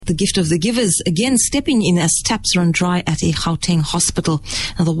the gift of the givers again stepping in as taps run dry at a Gauteng hospital.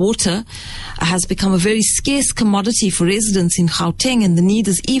 Now, the water has become a very scarce commodity for residents in Gauteng, and the need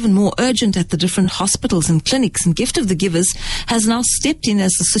is even more urgent at the different hospitals and clinics. And Gift of the Givers has now stepped in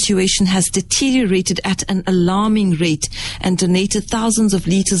as the situation has deteriorated at an alarming rate and donated thousands of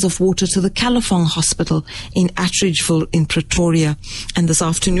litres of water to the Califong Hospital in Attridgeville in Pretoria. And this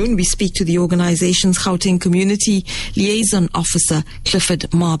afternoon, we speak to the organization's Gauteng Community Liaison Officer,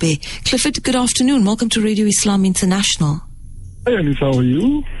 Clifford Mabe. Clifford, good afternoon. Welcome to Radio Islam International. Hi, Anissa. How are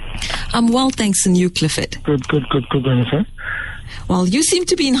you? I'm well, thanks. And you, Clifford? Good, Anissa. Well, you seem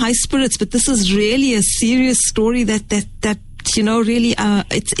to be in high spirits, but this is really a serious story that you know, really,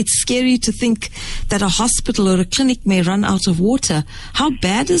 it's scary to think that a hospital or a clinic may run out of water. How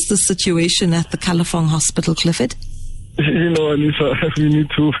bad is the situation at the Califong Hospital, Clifford? You know, Anissa, we need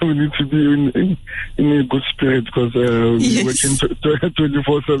to be in a good spirit because we work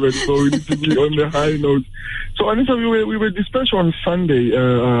 24/7, so we need to be on the high note. So, Anissa, we were dispatched on Sunday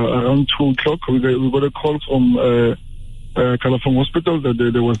around 2:00. We got a call from Califong Hospital that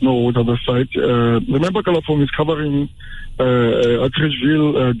there was no water on the site. Remember, Califong is covering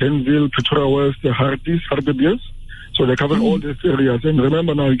Attridgeville, Denville, Pretoria West, Hartbeespoort. So they cover all these areas. And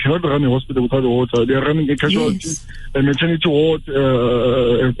remember now, you cannot run a hospital without water. They are running a casualty, a maternity ward,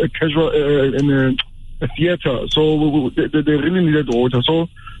 a casual, and a theater. So they really needed water. So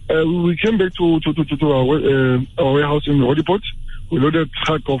we came back to our warehouse in Roodepoort. We loaded a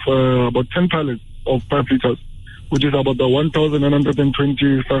truck of about 10 pallets of 5 liters, which is about the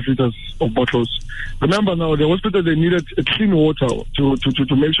 1,925 liters of bottles. Remember now, the hospital, they needed a clean water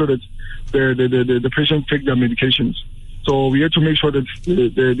to make sure that the patients take their medications. So we had to make sure that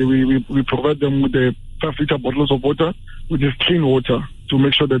we provide them with the 5-liter bottles of water, which is clean water, to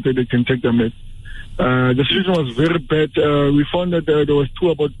make sure that they can take their meds. The situation was very bad. We found that there was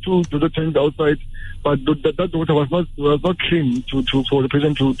about two tanks outside, but that water was not clean for the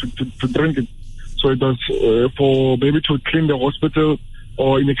patient to drink it. So it was for maybe to clean the hospital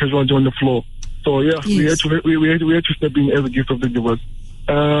or in a casualty on the floor. So we had to step in as a gift of the givers.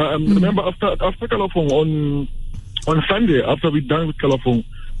 Remember, after Califong on Sunday, after we done with Califong,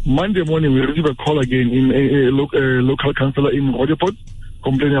 Monday morning we received a call again in a local councillor in Roodepoort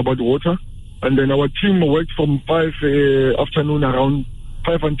complaining about water, and then our team worked from 5 afternoon around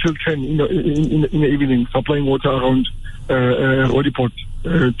 5 until 10 in the evening, supplying water around Roodepoort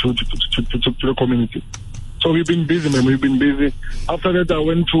to the community. So we've been busy, man. We've been busy. After that, I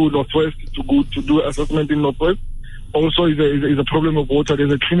went to Northwest to do assessment in Northwest. Also, is a problem of water.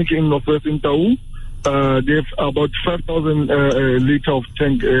 There's a clinic in Northwest in Taung. They have about 5,000 liter of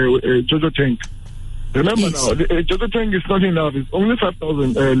tank, Jojo tank. Remember now, the Jojo tank is not enough. It's only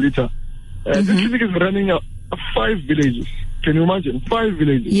 5,000 liter. This clinic is running 5 villages. Can you imagine? 5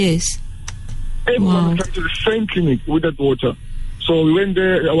 villages. Yes. Everyone is to the same clinic with that water. So we went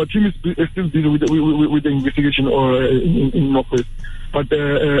there. Our team is still busy with the investigation in Northwest. But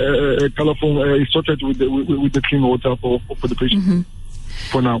Califong is sorted with the clean water for the patient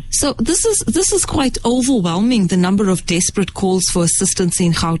for now. So this is quite overwhelming, the number of desperate calls for assistance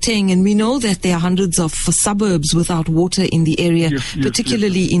in Gauteng, and we know that there are hundreds of suburbs without water in the area,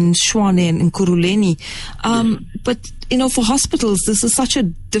 particularly in Tshwane and in Kuruleni. But you know, for hospitals, this is such a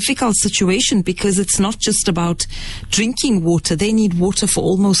difficult situation because it's not just about drinking water. They need water for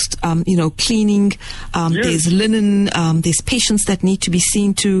almost, cleaning. There's linen. There's patients that need to be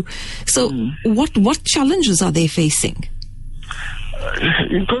seen to. So, what challenges are they facing?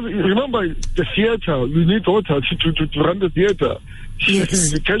 Because remember, the theater, you need water to run the theater.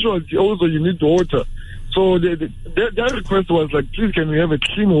 Yes. The casualty also, you need water. So their request was like, please, can we have a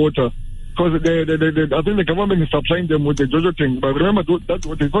clean water? Because I think the government is supplying them with the Jojo tank. But remember, that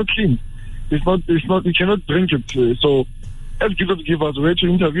water is not clean. It's not. You cannot drink it. So as Gift of the Givers, we had to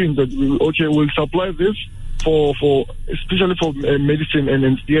intervene that we'll supply this for especially for medicine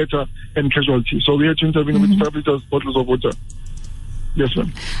and theater and casualty. So we had to intervene with 5 liters bottles of water. Yes,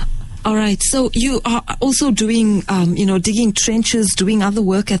 ma'am. All right. So you are also doing, digging trenches, doing other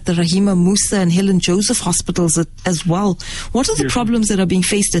work at the Rahima Musa and Helen Joseph hospitals as well. What are the problems that are being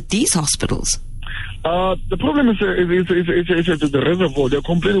faced at these hospitals? The problem is the reservoir. They're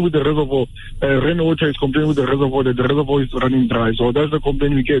complaining with the reservoir. Rainwater is complaining with the reservoir that the reservoir is running dry. So that's the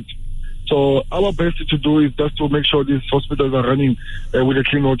complaint we get. So our best to do is just to make sure these hospitals are running with a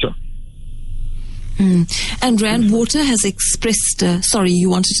clean water. And Rand Water has expressed, sorry, you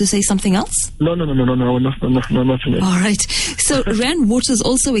wanted to say something else? No, nothing else. All right. So Rand Water is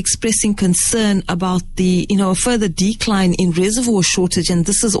also expressing concern about the, further decline in reservoir shortage, and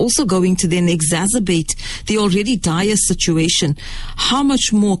this is also going to then exacerbate the already dire situation. How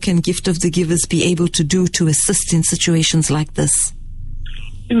much more can Gift of the Givers be able to do to assist in situations like this?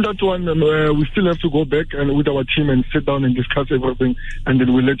 In that one, we still have to go back and with our team and sit down and discuss everything, and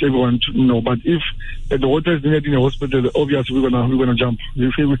then we'll let everyone know. But if the water is needed in a hospital, obviously we're gonna jump.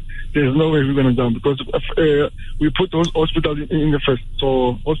 There's no way we're gonna jump, because we put those hospitals in the first.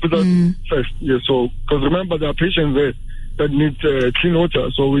 So hospital first, yeah. So because remember, there are patients there that need clean water,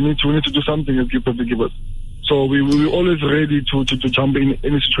 so we need to do something as Gift of the Givers. So we're always ready to jump in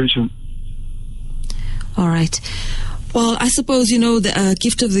any situation. All right. Well, I suppose, the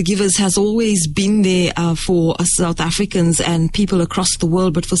Gift of the Givers has always been there for us South Africans and people across the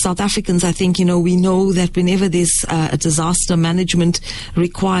world. But for South Africans, I think, we know that whenever there's a disaster management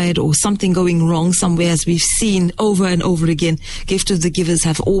required or something going wrong somewhere, as we've seen over and over again, Gift of the Givers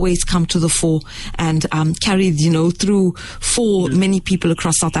have always come to the fore and carried, through for many people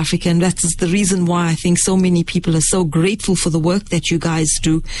across South Africa. And that's the reason why I think so many people are so grateful for the work that you guys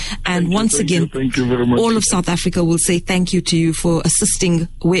do. And once again, thank you very much. All of South Africa will say thank you to you for assisting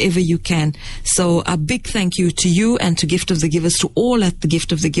wherever you can. So a big thank you to you and to Gift of the Givers, to all at the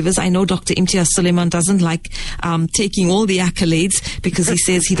Gift of the Givers. I know Dr. Imtiaz Sooliman doesn't like taking all the accolades because he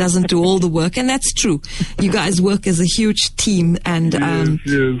says he doesn't do all the work, and that's true. You guys work as a huge team, and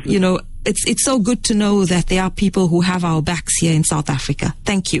yes. It's so good to know that there are people who have our backs here in South Africa.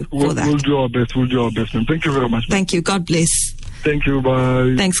 Thank you for that. We'll do our best. Man. Thank you very much. Thank you. God bless. Thank you.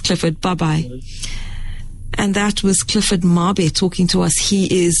 Bye. Thanks, Clifford. Bye-bye. And that was Clifford Mabe talking to us.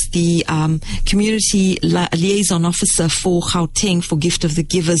 He is the community liaison officer for Gauteng for Gift of the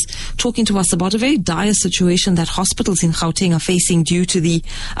Givers, talking to us about a very dire situation that hospitals in Gauteng are facing due to the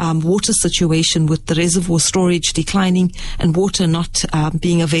water situation, with the reservoir storage declining and water not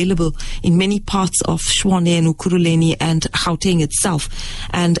being available in many parts of Tshwane and Ekurhuleni and Gauteng itself.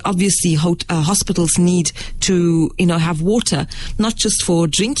 And obviously hospitals need to have water, not just for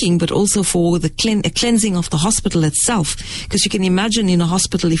drinking but also for the cleansing of the hospital itself, because you can imagine in a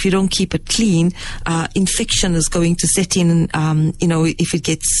hospital, if you don't keep it clean, infection is going to set in. If it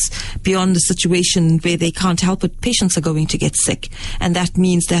gets beyond a situation where they can't help it, patients are going to get sick, and that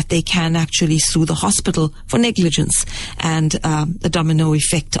means that they can actually sue the hospital for negligence, and the domino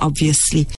effect, obviously.